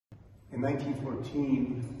In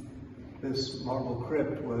 1914, this marble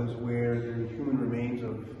crypt was where the human remains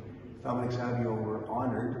of Dominic Savio were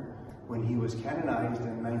honored. When he was canonized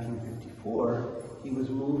in 1954, he was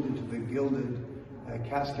moved into the gilded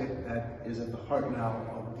casket that is at the heart now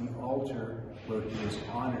of the altar where he was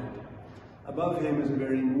honored. Above him is a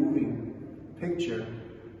very moving picture,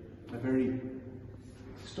 a very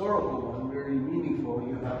historical one, very meaningful.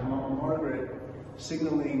 You have Mama Margaret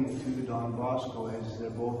signaling to Don Bosco as they're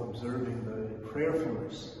both observing the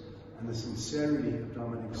prayerfulness and the sincerity of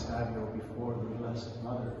Dominic Savio before the Blessed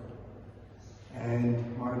Mother.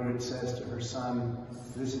 And Margaret says to her son,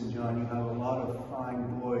 "Listen, John, you have a lot of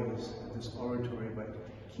fine boys at this oratory, but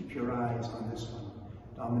keep your eyes on this one.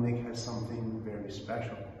 Dominic has something very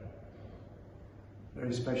special."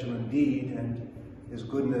 Very special indeed, and his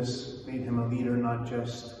goodness made him a leader not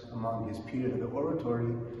just among his peers at the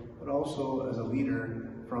oratory, but also as a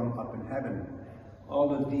leader from up in heaven.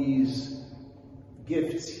 All of these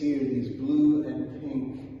gifts here, these blue and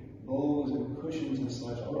pink bowls and cushions and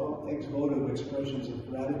such, are all ex-votive expressions of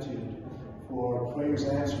gratitude for prayers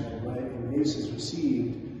answered and graces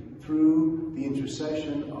received through the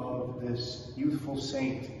intercession of this youthful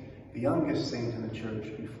saint, the youngest saint in the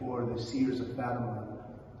church before the seers of Fatima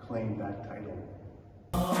claimed that title.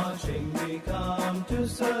 Marching we come to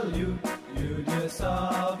salute you, dear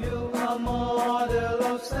Savio, a model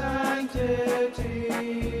of sanctity.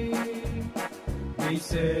 We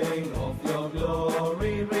sing of your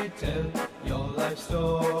glory, retell your life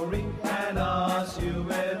story, and ask you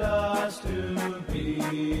with us to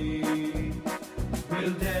be.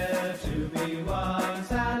 We'll dare to be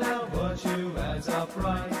wise and our virtue as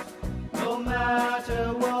upright, no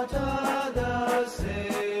matter what others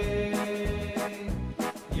say.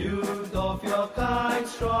 Youth of your kind,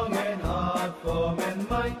 strong in heart, firm in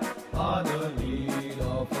mind, are the need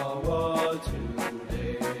of our world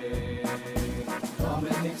today.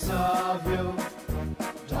 Dominic Savio,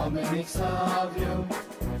 Dominic Savio,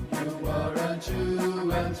 you were a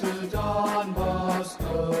Jew and to Don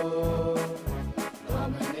Bosco.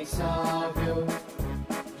 Dominic Savio,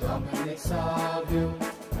 Dominic Savio,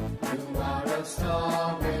 you are a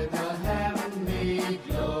star with a heavenly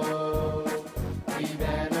glow. We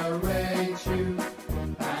venerate you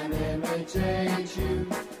and imitate you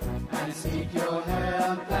and seek your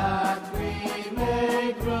help that we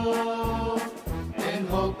may grow in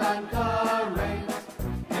hope and courage,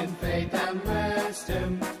 in faith and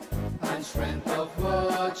wisdom and strength of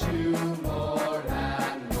virtue.